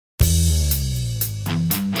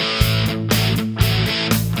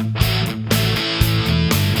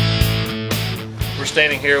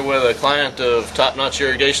standing here with a client of Top Notch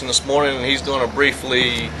Irrigation this morning, and he's going to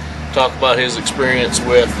briefly talk about his experience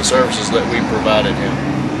with the services that we provided him.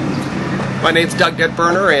 My name's Doug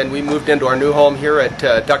Detburner, and we moved into our new home here at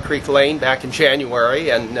Duck Creek Lane back in January,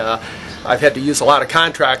 and I've had to use a lot of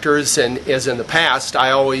contractors, and as in the past, I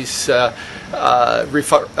always rely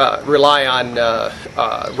on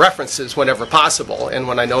references whenever possible. And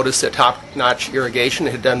when I noticed that Top Notch Irrigation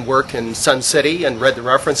had done work in Sun City and read the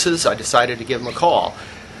references, I decided to give him a call.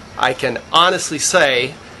 I can honestly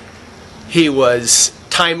say he was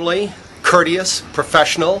timely, courteous,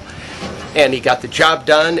 professional, and he got the job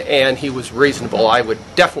done, and he was reasonable. I would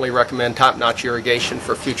definitely recommend Top Notch Irrigation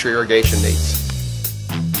for future irrigation needs.